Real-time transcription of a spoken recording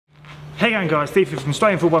How you going, guys? Steve here from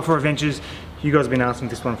Australian 4x4 Adventures. You guys have been asking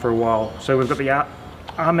this one for a while. So we've got the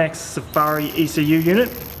Armax Safari ECU unit,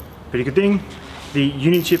 pretty good thing. The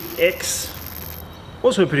Unichip X,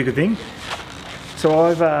 also a pretty good thing. So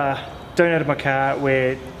I've donated my car.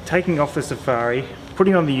 We're taking off the Safari,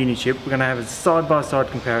 putting on the Unichip. We're going to have a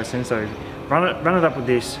side-by-side comparison. So run it up with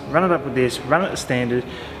this, run it up with this, run it at standard,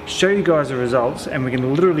 show you guys the results, and we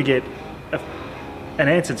can literally get an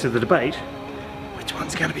answer to the debate. Which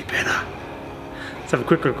one's going to be better? Let's have a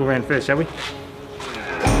quick look around first, shall we?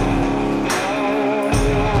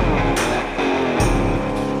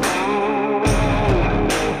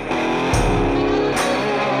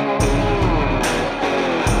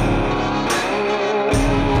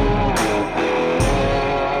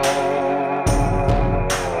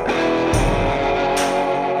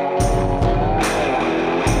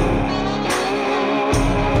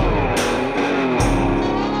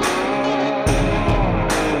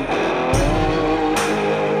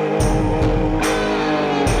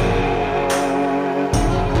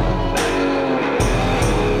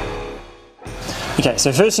 Okay,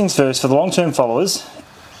 so first things first, for the long-term followers,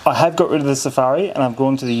 I have got rid of the Safari and I've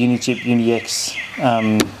gone to the Unichip Uni-X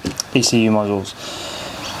ECU modules.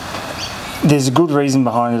 There's a good reason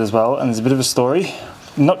behind it as well, and there's a bit of a story.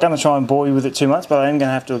 I'm not going to try and bore you with it too much, but I am going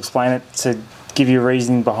to have to explain it to give you a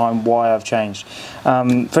reason behind why I've changed.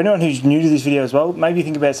 For anyone who's new to this video as well, maybe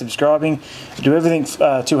think about subscribing. I do everything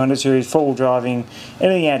 200 series, four-wheel driving,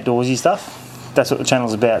 anything outdoorsy stuff. That's what the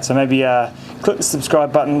channel's about. So maybe click the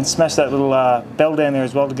subscribe button, smash that little bell down there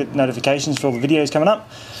as well to get notifications for all the videos coming up.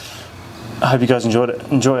 I hope you guys enjoy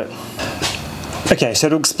it. Okay, so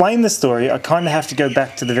to explain the story, I kind of have to go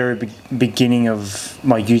back to the very beginning of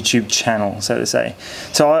my YouTube channel, so to say.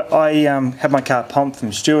 So I had my car pumped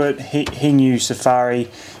from Stuart. He knew Safari.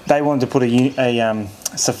 They wanted to put a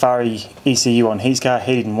Safari ECU on his car.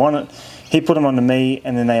 He didn't want it. He put them onto me,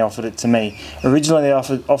 and then they offered it to me. Originally, they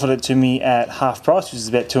offered it to me at half price, which is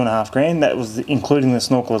about $2.5 grand. That was including the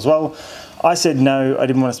snorkel as well. I said no. I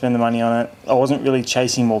didn't want to spend the money on it. I wasn't really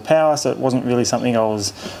chasing more power, so it wasn't really something I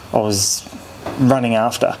was running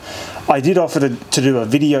after. I did offer to do a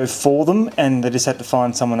video for them, and they just had to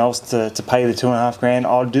find someone else to pay the $2.5 grand.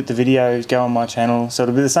 I'll do the videos, go on my channel, so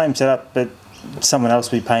it'll be the same setup, but someone else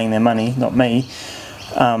will be paying their money, not me.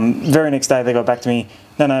 Very next day, they got back to me.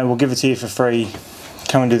 No, we'll give it to you for free.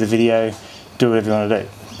 Come and do the video. Do whatever you want to do.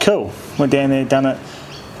 Cool. Went down there, done it.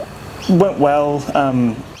 Went well.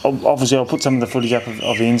 Obviously, I'll put some of the footage up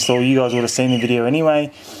of the install. You guys would have seen the video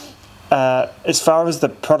anyway. As far as the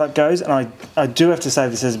product goes, and I do have to say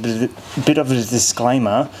this as a bit of a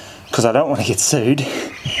disclaimer, because I don't want to get sued.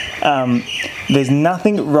 There's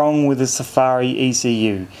nothing wrong with the Safari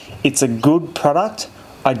ECU. It's a good product.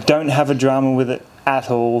 I don't have a drama with it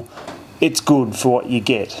at all. It's good for what you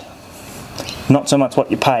get. Not so much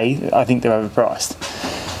what you pay. I think they're overpriced.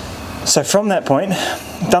 So from that point,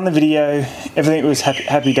 done the video, everything was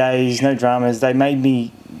happy days, no dramas. They made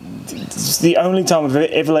me, it's the only time I've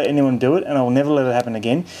ever let anyone do it, and I will never let it happen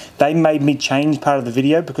again. They made me change part of the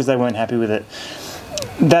video because they weren't happy with it.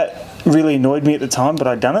 That really annoyed me at the time, but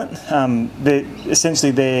I'd done it.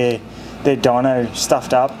 Essentially their dyno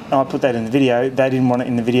stuffed up, and I put that in the video. They didn't want it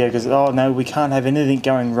in the video because, oh no, we can't have anything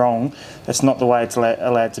going wrong. That's not the way it's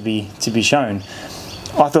allowed to be shown.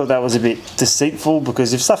 I thought that was a bit deceitful,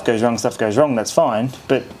 because if stuff goes wrong, that's fine,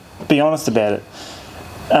 but be honest about it.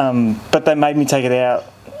 But they made me take it out,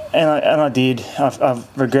 and I did. I've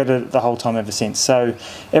regretted it the whole time ever since. So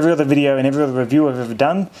every other video and every other review I've ever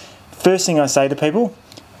done, first thing I say to people,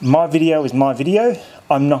 my video is my video.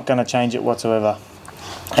 I'm not going to change it whatsoever.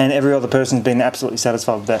 And every other person's been absolutely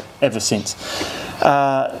satisfied with that ever since.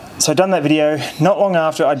 So I'd done that video. Not long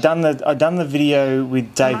after, I'd done the video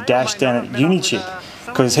with Dave Dash down at Unichip,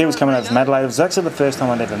 because he was coming over from Adelaide. It was actually the first time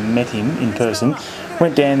I'd ever met him in person.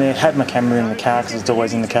 Went down there, had my camera in the car, because it's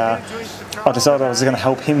always in the car. I decided I was going to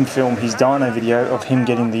help him film his dyno video of him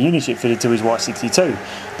getting the Unichip fitted to his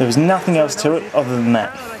Y62. There was nothing else to it other than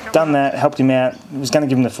that. Done that, helped him out, was going to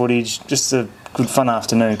give him the footage, just a good fun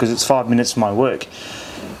afternoon, because it's 5 minutes from my work.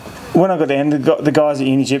 When I got down, the guys at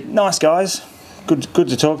Unichip, nice guys, good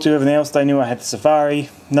to talk to, everything else. They knew I had the Safari,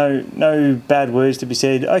 no bad words to be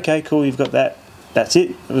said. Okay, cool, you've got that, that's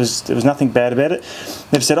it. There was nothing bad about it.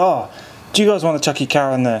 They've said, oh, do you guys want to chuck your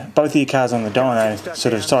car on both of your cars on the dyno,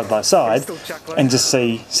 sort of side by side, and just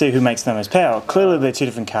see who makes the most power? Clearly they're two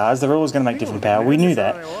different cars, they're always going to make different power, we knew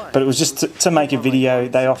that, but it was just to make a video.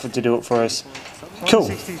 They offered to do it for us. Cool,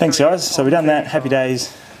 thanks guys. So we done that, happy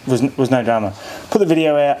days, was no drama. Put the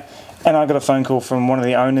video out, and I got a phone call from one of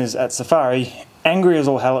the owners at Safari, angry as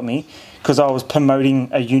all hell at me, because I was promoting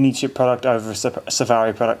a Unichip product over a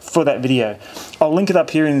Safari product for that video. I'll link it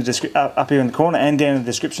up here in the up here in the corner and down in the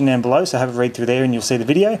description down below, so have a read through there and you'll see the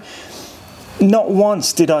video. Not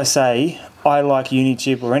once did I say I like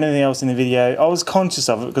Unichip or anything else in the video. I was conscious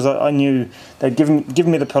of it because I knew they'd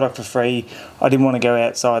given me the product for free. I didn't want to go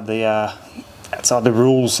outside the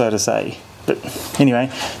rules, so to say. But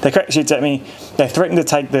anyway, they cracked shits at me. They threatened to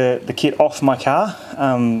take the kit off my car.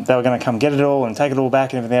 They were going to come get it all and take it all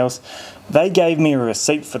back and everything else. They gave me a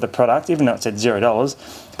receipt for the product, even though it said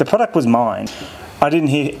 $0. The product was mine. I didn't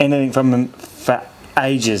hear anything from him for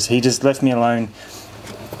ages. He just left me alone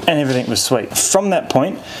and everything was sweet. From that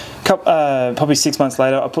point, probably 6 months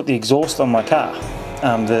later, I put the exhaust on my car.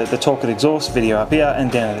 The Talk It exhaust video up here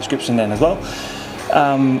and down in the description down as well.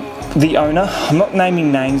 The owner, I'm not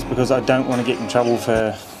naming names because I don't want to get in trouble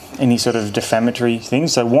for any sort of defamatory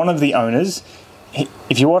things. So one of the owners,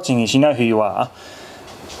 if you're watching this, you know who you are.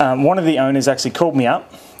 One of the owners actually called me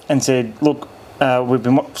up and said, look, we've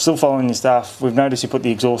been still following your stuff. We've noticed you put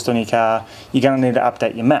the exhaust on your car. You're going to need to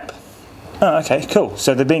update your map. Oh, okay, cool.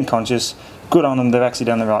 So they're being conscious. Good on them. They've actually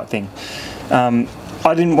done the right thing.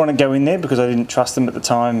 I didn't want to go in there because I didn't trust them at the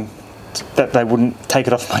time that they wouldn't take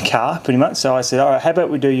it off my car, pretty much. So I said, all right, how about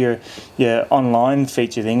we do your online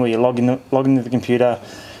feature thing where you log into the computer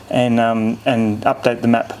and update the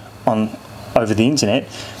map over the internet.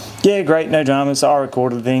 Yeah, great, no drama. So I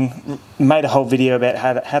recorded the thing, made a whole video about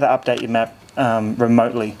how to update your map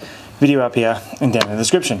remotely. Video up here and down in the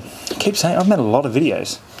description. I keep saying I've made a lot of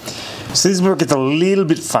videos. So this is where it gets a little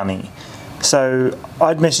bit funny. So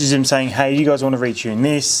I'd messaged them saying, hey, you guys want to retune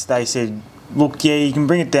this? They said, look, yeah, you can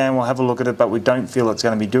bring it down, we'll have a look at it, but we don't feel it's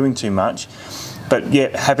going to be doing too much. But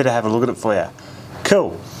yeah, happy to have a look at it for you.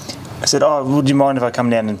 Cool. I said, oh, would you mind if I come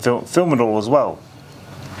down and film it all as well?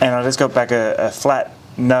 And I just got back a flat,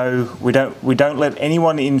 no, we don't let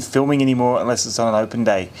anyone in filming anymore unless it's on an open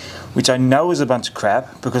day, which I know is a bunch of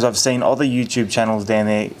crap because I've seen other YouTube channels down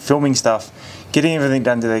there filming stuff, getting everything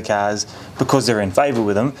done to their cars because they're in favour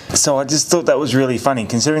with them. So I just thought that was really funny,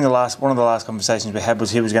 considering one of the last conversations we had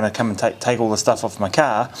was he was going to come and take all the stuff off my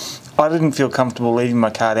car. I didn't feel comfortable leaving my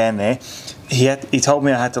car down there. He told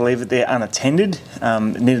me I had to leave it there unattended.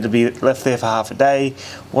 It needed to be left there for half a day.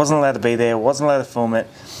 Wasn't allowed to be there. Wasn't allowed to film it.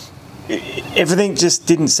 Everything just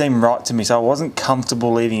didn't seem right to me, so I wasn't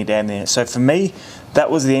comfortable leaving it down there. So for me,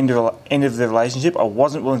 that was the end of the relationship. I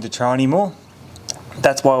wasn't willing to try anymore.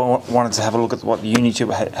 That's why I wanted to have a look at what the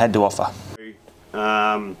Unichip had to offer.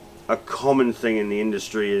 A common thing in the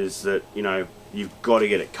industry is that, you know, you've got to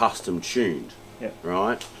get it custom tuned,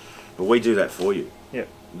 right? But we do that for you. Yep.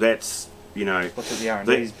 That's, you know,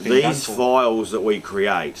 these files that we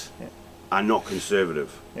create are not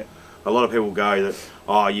conservative. Yep. A lot of people go that,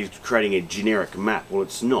 oh, you're creating a generic map. Well,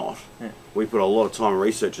 it's not. We put a lot of time and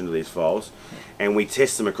research into these files, and we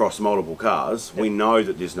test them across multiple cars. We know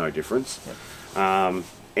that there's no difference. And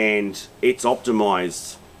it's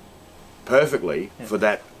optimized perfectly for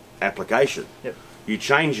that application. You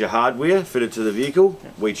change your hardware, fit it to the vehicle,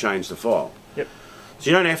 we change the file. So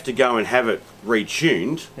you don't have to go and have it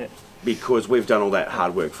retuned because we've done all that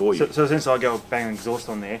hard work for you. So since I go bang an exhaust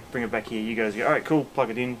on there, bring it back here, you guys go, alright, cool, plug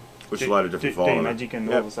it in. Which load of different files. Do your magic and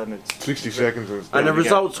all of a sudden it's 60 seconds. And the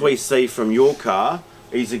results we see from your car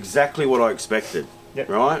is exactly what I expected.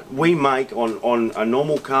 Right? We make on a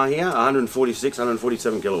normal car here 146,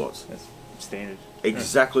 147 kilowatts. That's standard.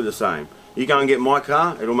 Exactly the same. You go and get my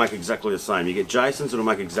car, it'll make exactly the same. You get Jason's, it'll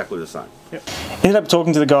make exactly the same. Ended up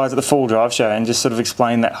talking to the guys at the Full Drive show and just sort of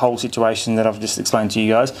explained that whole situation that I've just explained to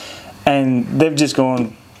you guys. And they've just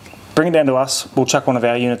gone, bring it down to us, we'll chuck one of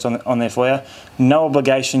our units on there for you. No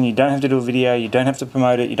obligation, you don't have to do a video, you don't have to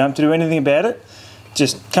promote it, you don't have to do anything about it.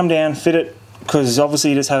 Just come down, fit it, because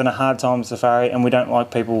obviously you're just having a hard time with Safari and we don't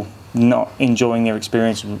like people not enjoying their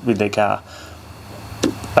experience with their car.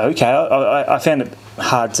 Okay, I found it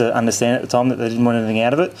hard to understand at the time that they didn't want anything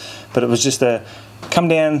out of it, but it was just a come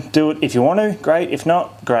down, do it if you want to, great, if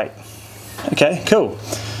not, great. Okay, cool.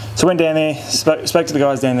 So I went down there, spoke to the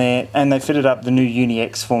guys down there, and they fitted up the new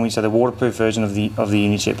Uni-X for me, so the waterproof version of the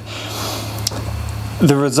Unichip.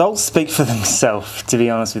 The results speak for themselves, to be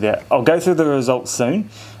honest with you. I'll go through the results soon,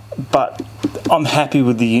 but I'm happy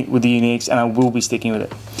with the Uni-X and I will be sticking with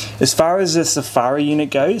it. As far as the Safari unit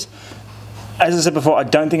goes, as I said before, I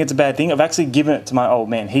don't think it's a bad thing. I've actually given it to my old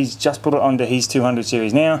man. He's just put it onto his 200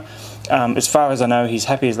 series now. As far as I know, he's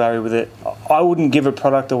happy as Larry with it. I wouldn't give a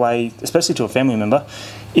product away, especially to a family member,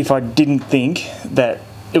 if I didn't think that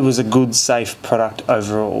it was a good, safe product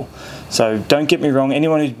overall. So don't get me wrong,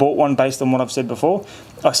 anyone who's bought one based on what I've said before,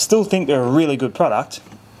 I still think they're a really good product,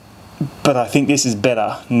 but I think this is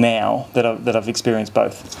better now that I've experienced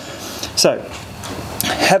both. So,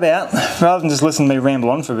 how about, rather than just listen to me ramble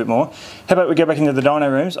on for a bit more, how about we go back into the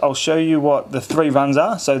dyno rooms. I'll show you what the 3 runs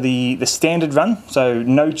are. So the standard run, so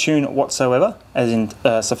no tune whatsoever, as in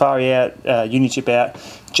Safari out, Unichip out,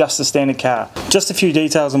 just the standard car. Just a few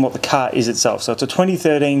details on what the car is itself. So it's a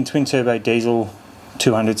 2013 twin turbo diesel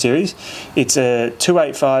 200 series. It's a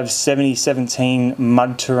 285 70/17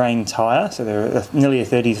 mud terrain tyre, so they're nearly a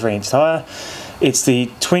 33-inch tyre. It's the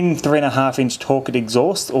twin 3.5-inch torqued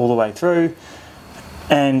exhaust all the way through,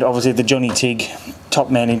 and obviously the Johnny Tig top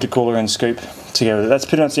mount intercooler and scoop together. That's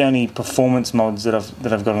pretty much the only performance mods that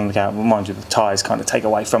I've got on the car. Well, mind you, the tyres kind of take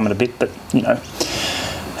away from it a bit, but you know.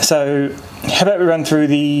 So how about we run through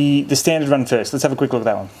the standard run first? Let's have a quick look at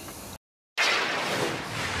that one.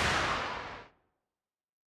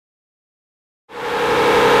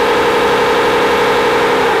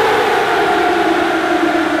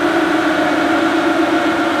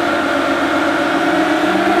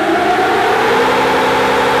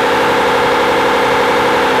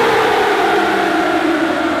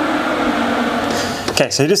 Okay,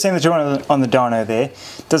 so you're just seeing the two on the dyno there.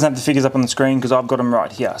 Doesn't have the figures up on the screen because I've got them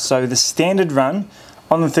right here. So the standard run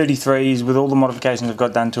on the 33s with all the modifications I've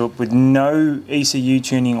got done to it with no ECU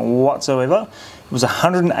tuning whatsoever, it was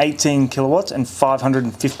 118 kilowatts and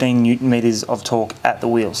 515 newton meters of torque at the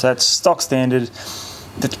wheel. So that's stock standard.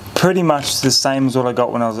 That's pretty much the same as what I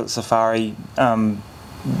got when I was at Safari.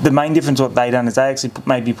 The main difference what they done is they actually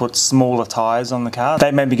maybe put smaller tyres on the car.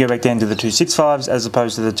 They maybe go back down to the 265s as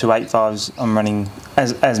opposed to the 285s I'm running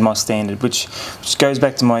as my standard, which goes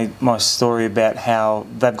back to my story about how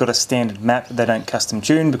they've got a standard map they don't custom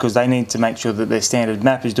tune because they need to make sure that their standard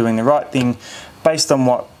map is doing the right thing based on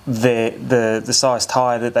what the size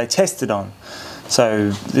tyre that they tested on.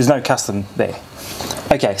 So there's no custom there.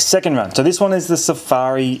 Okay, second run. So this one is the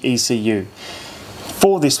Safari ECU.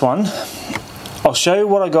 For this one, I'll show you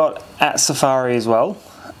what I got at Safari as well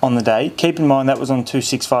on the day. Keep in mind that was on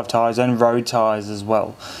 265 tyres and road tyres as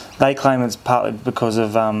well. They claim it's partly because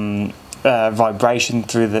of vibration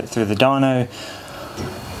through the dyno.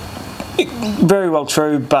 Very well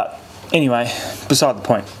true, but anyway, beside the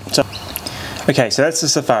point. So, okay, so that's the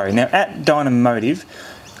Safari. Now at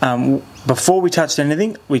Dyno, before we touched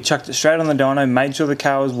anything, we chucked it straight on the dyno, made sure the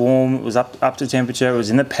car was warm, it was up to temperature, it was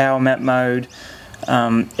in the power map mode.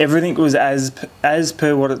 Everything was as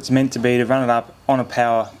per what it's meant to be to run it up on a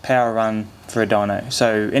power run for a dyno.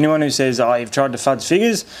 So anyone who says, oh, you've tried to fudge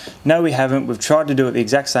figures, no we haven't, we've tried to do it the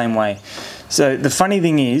exact same way. So the funny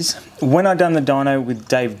thing is, when I done the dyno with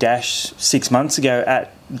Dave Dash 6 months ago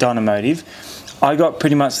at Dyno, I got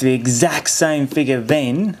pretty much the exact same figure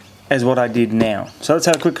then as what I did now. So let's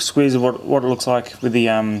have a quick squeeze of what it looks like with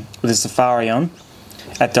the Safari on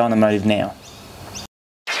at Dyno now.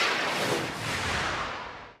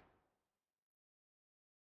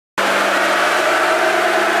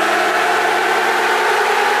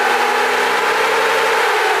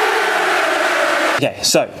 Okay,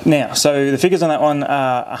 so the figures on that one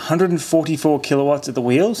are 144 kilowatts at the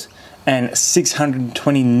wheels and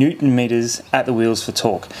 620 newton meters at the wheels for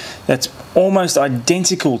torque. That's almost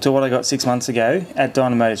identical to what I got 6 months ago at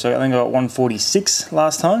Dyno. So I think I got 146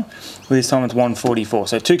 last time, with this time it's 144.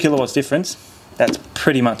 So 2 kilowatts difference. That's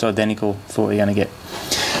pretty much identical for what you're going to get.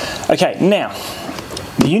 Okay, now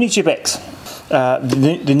the Unichip X.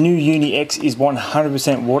 The new Uni X is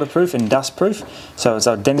 100% waterproof and dustproof, so it's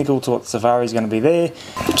identical to what the Safari is going to be there.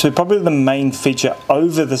 So probably the main feature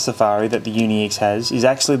over the Safari that the Uni X has is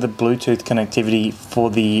actually the Bluetooth connectivity for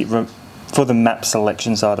the map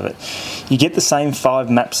selection side of it. You get the same 5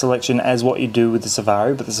 map selection as what you do with the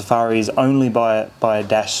Safari, but the Safari is only by a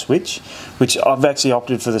dash switch, which I've actually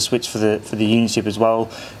opted for the switch for the Unichip as well,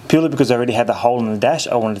 purely because I already had the hole in the dash.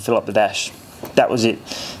 I wanted to fill up the dash. That was it.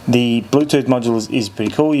 The Bluetooth module is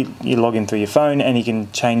pretty cool. You log in through your phone and you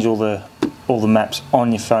can change all the maps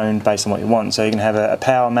on your phone based on what you want. So you can have a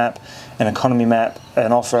power map, an economy map,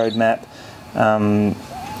 an off-road map, another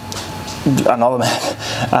map.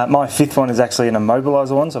 My 5th one is actually an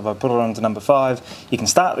immobilizer one, so if I put it on to number 5, you can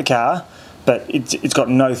start the car, but it's got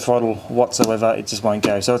no throttle whatsoever, it just won't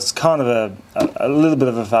go. So it's kind of a little bit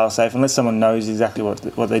of a fail-safe unless someone knows exactly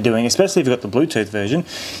what they're doing, especially if you've got the Bluetooth version.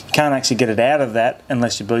 You can't actually get it out of that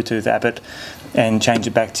unless you Bluetooth app it and change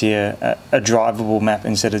it back to a drivable map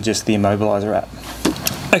instead of just the immobilizer app.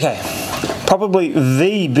 Okay, probably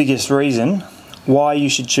the biggest reason why you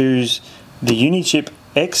should choose the Unichip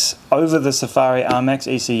X over the Safari Armax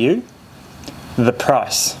ECU, the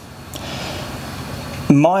price.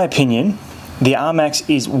 In my opinion, the Armax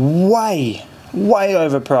is way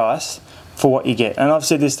overpriced for what you get, and I've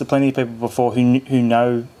said this to plenty of people before who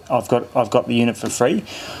know I've got the unit for free.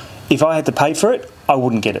 If I had to pay for it, I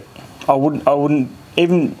wouldn't get it. I wouldn't,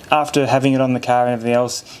 even after having it on the car and everything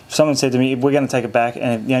else, if someone said to me, we're going to take it back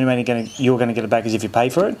and the only way you're going to get it back is if you pay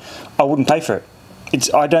for it, I wouldn't pay for it.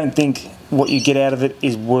 I don't think what you get out of it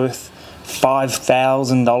is worth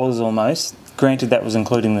 $5,000 almost. Granted, that was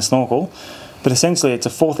including the snorkel, but essentially it's a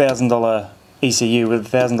 $4,000 ECU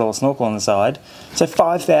with a $1,000 snorkel on the side. So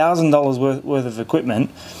 $5,000 worth of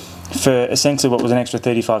equipment for essentially what was an extra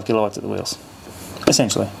 35 kilowatts at the wheels,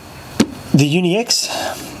 essentially. The Unix,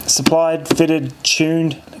 supplied, fitted,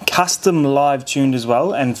 tuned, custom live tuned as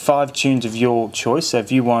well, and 5 tunes of your choice. So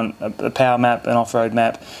if you want a power map, an off-road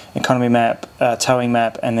map, economy map, towing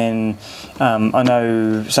map, and then I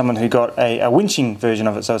know someone who got a winching version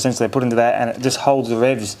of it. So essentially they put into that and it just holds the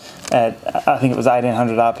revs at, I think it was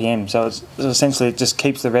 1800 RPM. So it's essentially it just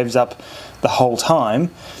keeps the revs up the whole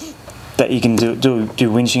time, that you can do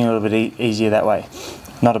winching a little bit easier that way.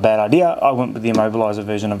 Not a bad idea. I went with the immobilizer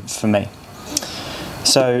version of it for me.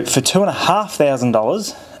 So for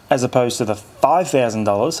 $2,500 as opposed to the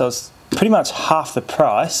 $5,000, so it's pretty much half the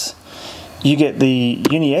price, you get the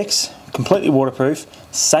Unix, completely waterproof,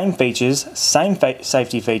 same features, same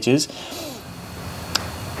safety features.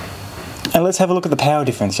 And let's have a look at the power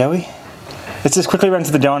difference, shall we? Let's just quickly run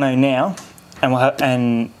to the dyno now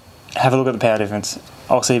and have a look at the power difference.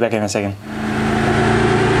 I'll see you back in a second.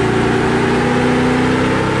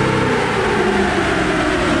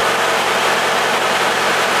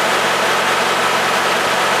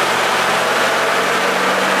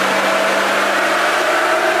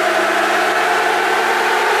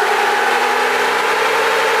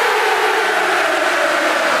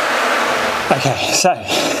 Okay, so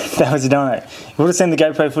that was the dyno. You would have seen the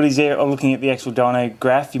GoPro footage there or looking at the actual dyno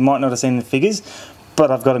graph. You might not have seen the figures,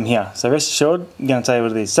 but I've got them here. So rest assured, I'm going to tell you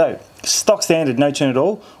what it is. So, stock standard, no tune at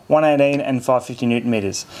all, 118 and 550 Newton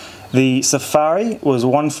meters. The Safari was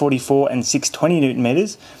 144 and 620 Newton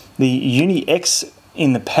meters. The Uni X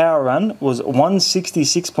in the power run was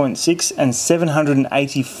 166.6 and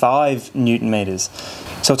 785 Newton meters.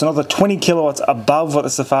 So it's another 20 kilowatts above what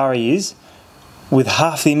the Safari is, with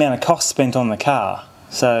half the amount of cost spent on the car.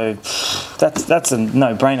 So that's a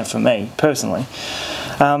no-brainer for me, personally.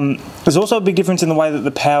 There's also a big difference in the way that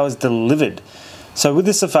the power is delivered. So with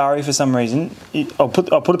the Safari, for some reason, I'll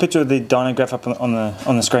put a picture of the dyno graph up on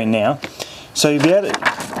the screen now. So you'll be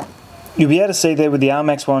able to see there with the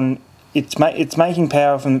Armax one, it's making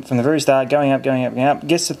power from the very start, going up,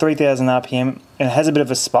 gets to 3,000 RPM, and it has a bit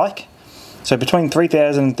of a spike. So between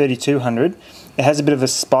 3,000 and 3,200, it has a bit of a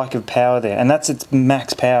spike of power there, and that's its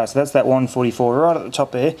max power. So that's that 144 right at the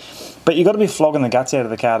top there. But you've got to be flogging the guts out of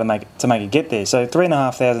the car to make it get there. So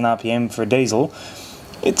 3,500 RPM for a diesel,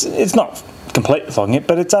 it's not completely flogging it,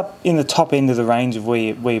 but it's up in the top end of the range of where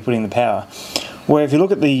you're putting the power. Where if you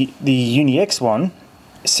look at the Unix one,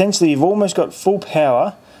 essentially you've almost got full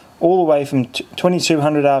power all the way from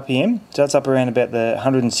 2,200 RPM, so that's up around about the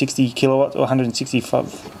 160 kilowatts or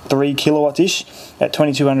 163 kilowatts-ish at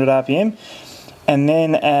 2,200 RPM, and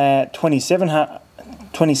then at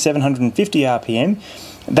 2,750 RPM,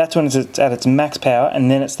 that's when it's at its max power,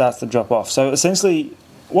 and then it starts to drop off. So essentially,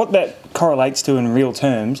 what that correlates to in real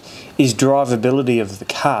terms is drivability of the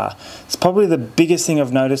car. It's probably the biggest thing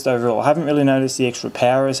I've noticed overall. I haven't really noticed the extra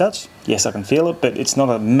power as such. Yes, I can feel it, but it's not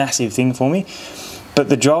a massive thing for me. But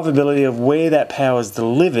the drivability of where that power is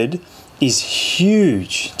delivered is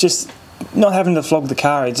huge. Just not having to flog the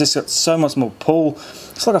car, it's just got so much more pull.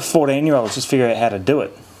 It's like a 14-year-old just figure out how to do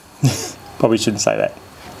it. Probably shouldn't say that.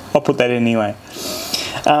 I'll put that in anyway.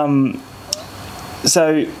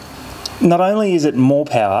 So not only is it more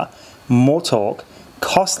power, more torque,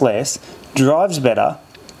 cost less, drives better,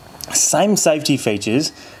 same safety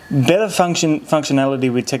features, better functionality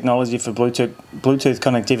with technology for Bluetooth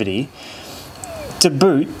connectivity. To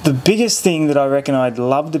boot, the biggest thing that I reckon I'd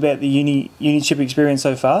loved about the Unichip experience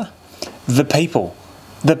so far, the people.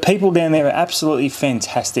 The people down there are absolutely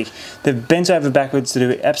fantastic. They've bent over backwards to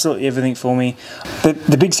do absolutely everything for me.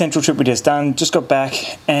 The big central trip we just got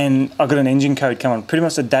back, and I got an engine code come on. Pretty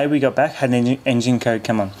much the day we got back, had an engine code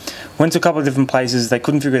come on. Went to a couple of different places, they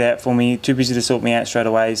couldn't figure it out for me, too busy to sort me out straight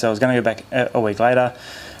away, so I was going to go back a week later.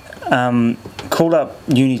 Called up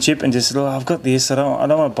Unichip and just said, oh, I've got this, I don't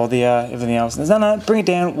want to bother you, everything else. And they said, no, bring it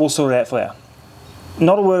down, we'll sort it out for you.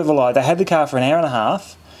 Not a word of a lie. They had the car for an hour and a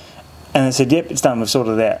half, and they said, yep, it's done, we've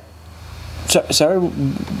sorted it out. So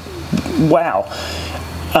wow.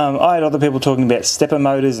 I had other people talking about stepper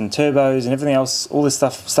motors and turbos and everything else, all this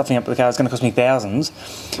stuffing up the car is going to cost me thousands.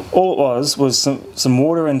 All it was some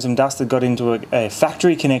water and some dust that got into a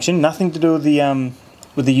factory connection, nothing to do with the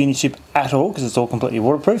Unichip at all, because it's all completely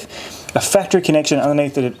waterproof. A factory connection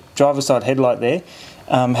underneath the driver's side headlight there,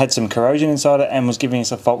 had some corrosion inside it and was giving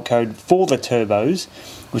us a fault code for the turbos,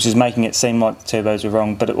 which is making it seem like the turbos were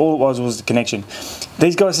wrong, but all it was the connection.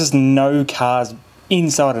 These guys just know cars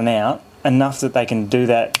inside and out enough that they can do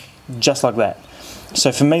that just like that.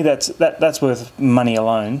 So for me, that's worth money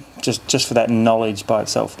alone, just for that knowledge by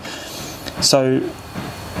itself. So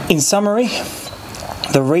in summary,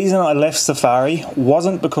 the reason I left Safari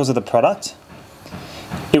wasn't because of the product,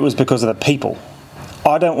 it was because of the people.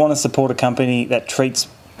 I don't want to support a company that treats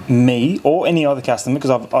me or any other customer, because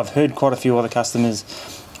I've heard quite a few other customers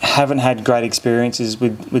haven't had great experiences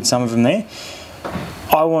with some of them there.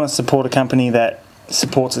 I want to support a company that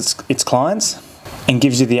supports its clients and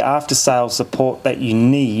gives you the after sales support that you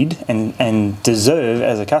need and deserve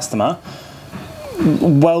as a customer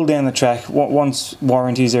well down the track, once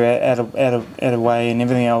warranties are out of way and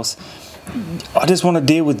everything else. I just want to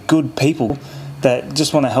deal with good people that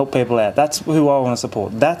just want to help people out. That's who I want to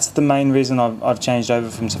support. That's the main reason I've changed over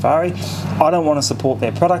from Safari. I don't want to support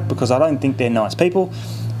their product because I don't think they're nice people.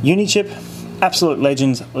 Unichip, absolute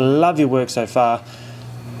legends. Love your work so far.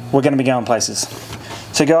 We're going to be going places.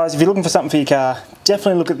 So guys, if you're looking for something for your car,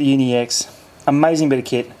 definitely look at the Uni X. Amazing bit of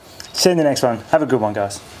kit. See you in the next one. Have a good one,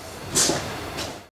 guys.